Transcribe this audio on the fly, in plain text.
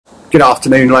Good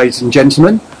afternoon, ladies and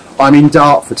gentlemen. I'm in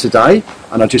Dartford today,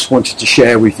 and I just wanted to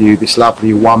share with you this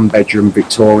lovely one-bedroom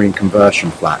Victorian conversion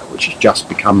flat, which has just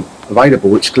become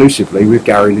available exclusively with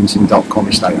GaryLinton.com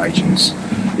estate agents.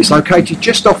 It's located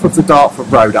just off of the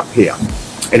Dartford Road up here,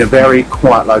 in a very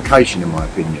quiet location, in my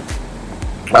opinion.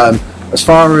 As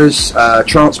far as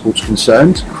transport's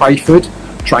concerned, Crayford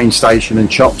train station and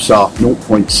shops are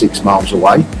 0.6 miles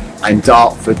away, and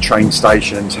Dartford train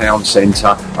station and town centre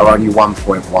are only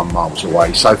 1.1 miles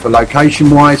away. So for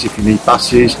location wise, if you need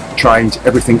buses, trains,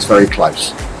 everything's very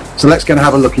close. So let's go and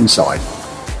have a look inside.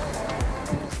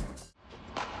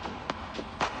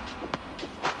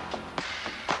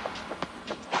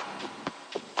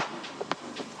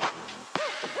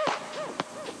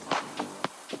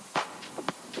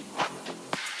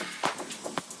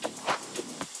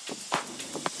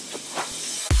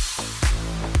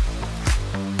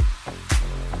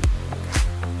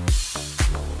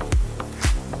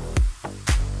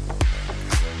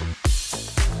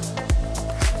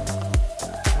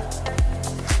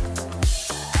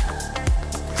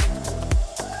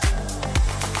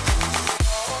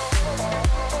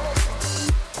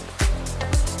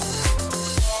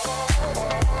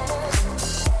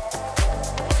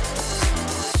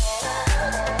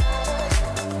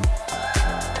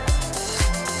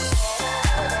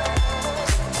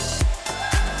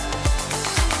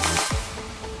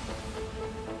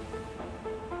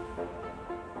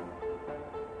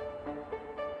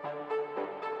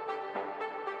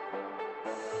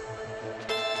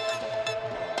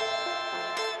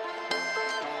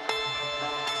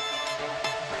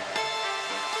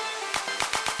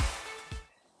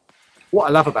 What I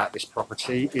love about this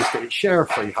property is that it's share a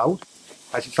freehold,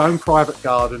 has its own private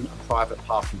garden and private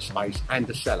parking space, and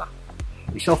a cellar.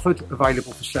 It's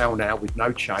available for sale now with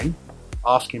no chain.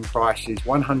 Asking price is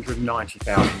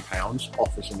 £190,000,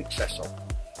 offers in excess of.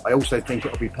 I also think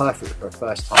it'll be perfect for a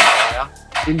first-time buyer,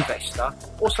 investor,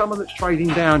 or someone that's trading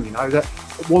down, you know, that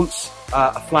wants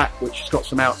a flat which has got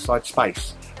some outside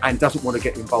space and doesn't want to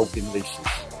get involved in leases.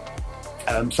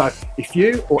 So if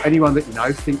you or anyone that you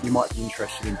know think you might be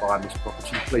interested in buying this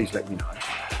property, please let me know.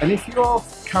 And if you are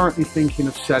currently thinking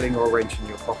of selling or renting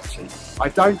your property, I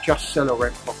don't just sell or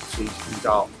rent properties in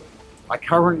Dartford. I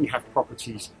currently have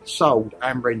properties sold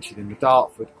and rented in the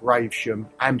Dartford, Gravesham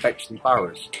and Bexley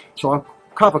boroughs. So I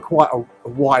cover quite a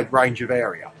wide range of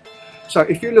area. So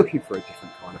if you're looking for a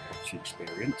different kind of property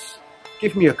experience,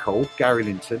 give me a call, Gary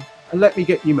Linton, and let me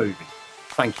get you moving.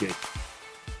 Thank you.